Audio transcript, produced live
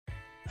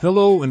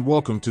Hello and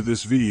welcome to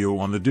this video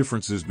on the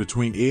differences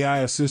between AI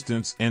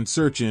assistants and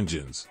search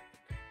engines.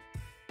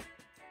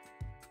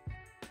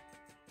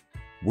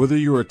 Whether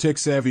you're a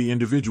tech-savvy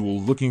individual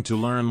looking to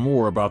learn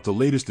more about the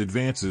latest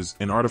advances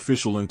in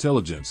artificial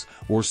intelligence,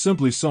 or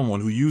simply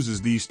someone who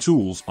uses these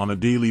tools on a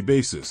daily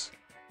basis,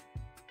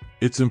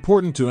 it's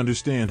important to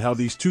understand how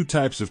these two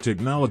types of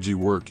technology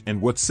work and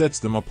what sets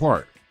them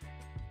apart.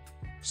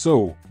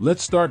 So,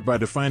 let's start by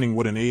defining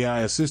what an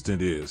AI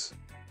assistant is.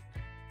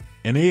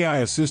 An AI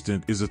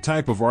assistant is a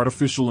type of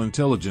artificial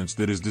intelligence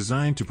that is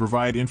designed to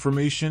provide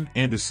information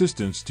and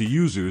assistance to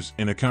users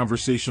in a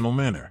conversational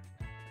manner.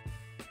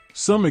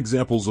 Some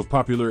examples of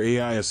popular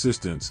AI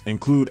assistants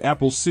include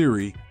Apple's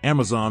Siri,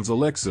 Amazon's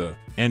Alexa,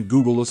 and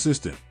Google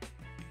Assistant.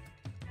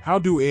 How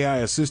do AI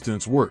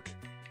assistants work?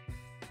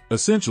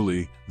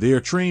 Essentially, they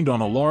are trained on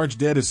a large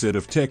dataset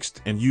of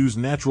text and use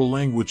natural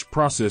language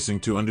processing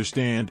to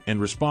understand and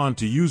respond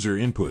to user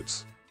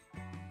inputs.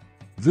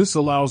 This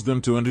allows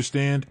them to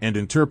understand and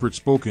interpret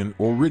spoken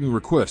or written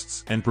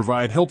requests and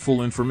provide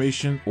helpful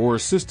information or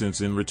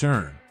assistance in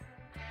return.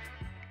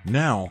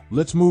 Now,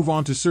 let's move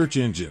on to search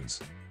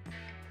engines.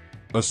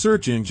 A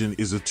search engine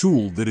is a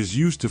tool that is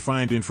used to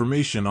find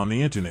information on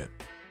the internet.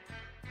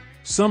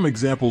 Some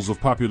examples of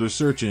popular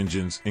search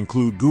engines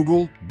include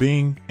Google,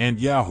 Bing,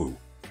 and Yahoo.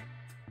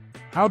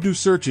 How do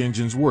search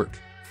engines work?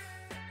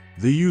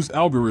 They use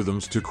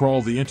algorithms to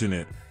crawl the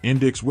internet,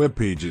 index web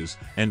pages,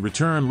 and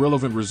return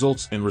relevant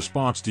results in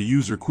response to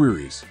user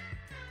queries.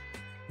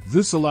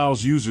 This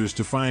allows users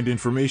to find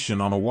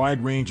information on a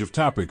wide range of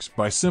topics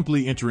by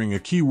simply entering a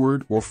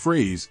keyword or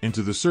phrase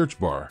into the search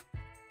bar.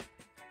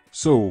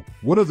 So,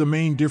 what are the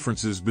main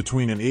differences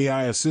between an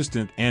AI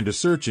assistant and a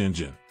search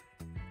engine?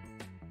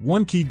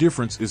 One key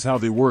difference is how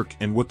they work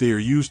and what they are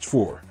used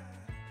for.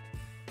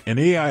 An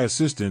AI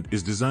assistant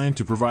is designed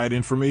to provide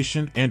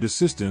information and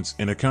assistance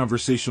in a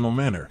conversational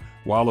manner,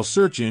 while a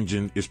search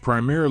engine is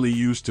primarily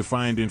used to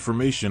find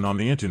information on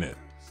the internet.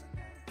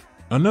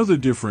 Another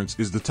difference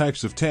is the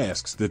types of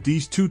tasks that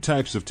these two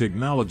types of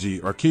technology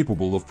are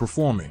capable of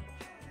performing.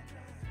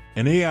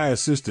 An AI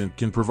assistant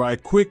can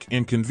provide quick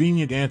and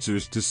convenient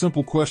answers to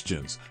simple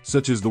questions,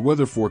 such as the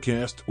weather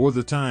forecast or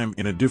the time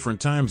in a different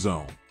time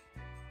zone.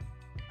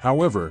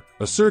 However,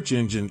 a search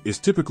engine is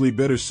typically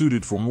better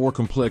suited for more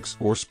complex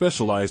or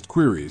specialized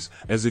queries,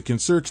 as it can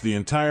search the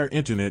entire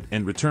internet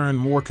and return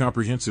more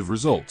comprehensive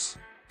results.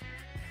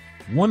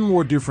 One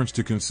more difference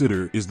to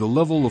consider is the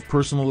level of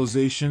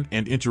personalization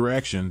and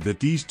interaction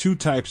that these two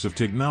types of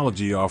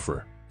technology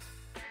offer.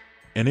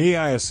 An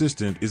AI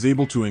assistant is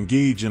able to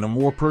engage in a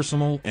more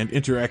personal and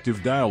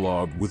interactive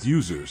dialogue with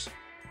users,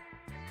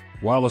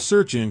 while a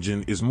search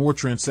engine is more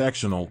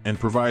transactional and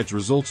provides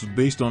results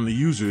based on the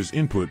user's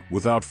input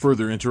without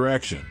further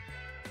interaction.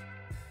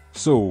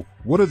 So,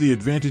 what are the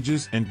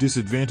advantages and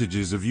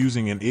disadvantages of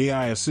using an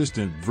AI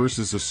assistant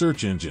versus a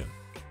search engine?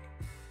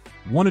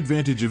 One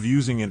advantage of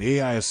using an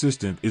AI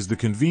assistant is the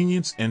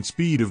convenience and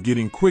speed of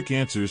getting quick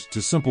answers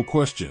to simple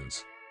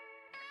questions.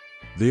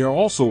 They are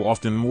also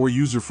often more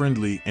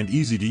user-friendly and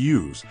easy to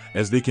use,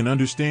 as they can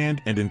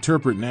understand and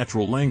interpret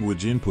natural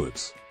language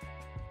inputs.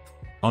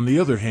 On the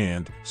other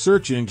hand,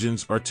 search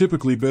engines are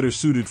typically better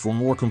suited for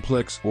more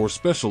complex or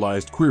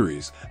specialized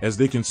queries, as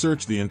they can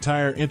search the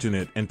entire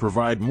internet and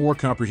provide more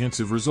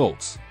comprehensive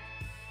results.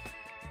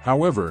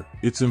 However,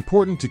 it's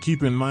important to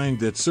keep in mind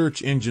that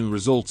search engine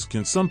results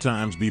can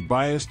sometimes be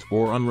biased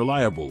or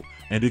unreliable,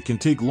 and it can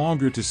take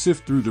longer to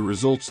sift through the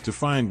results to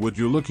find what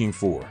you're looking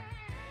for.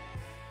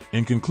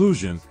 In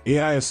conclusion,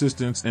 AI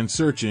assistants and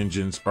search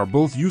engines are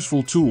both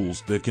useful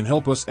tools that can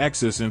help us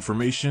access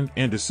information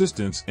and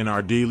assistance in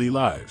our daily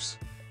lives.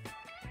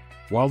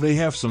 While they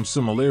have some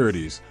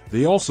similarities,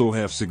 they also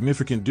have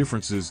significant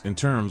differences in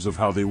terms of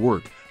how they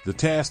work, the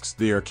tasks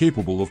they are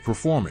capable of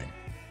performing,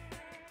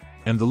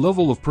 and the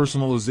level of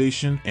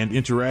personalization and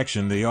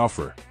interaction they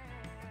offer.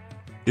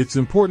 It's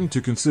important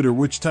to consider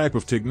which type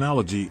of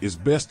technology is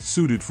best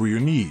suited for your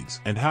needs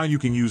and how you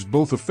can use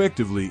both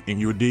effectively in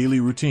your daily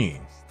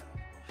routine.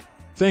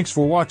 Thanks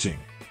for watching.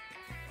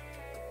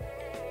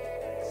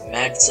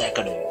 Madz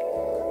Academy.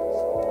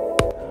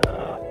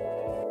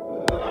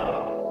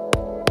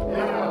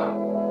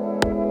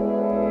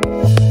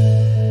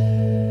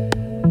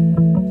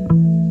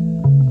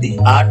 The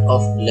art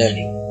of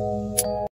learning.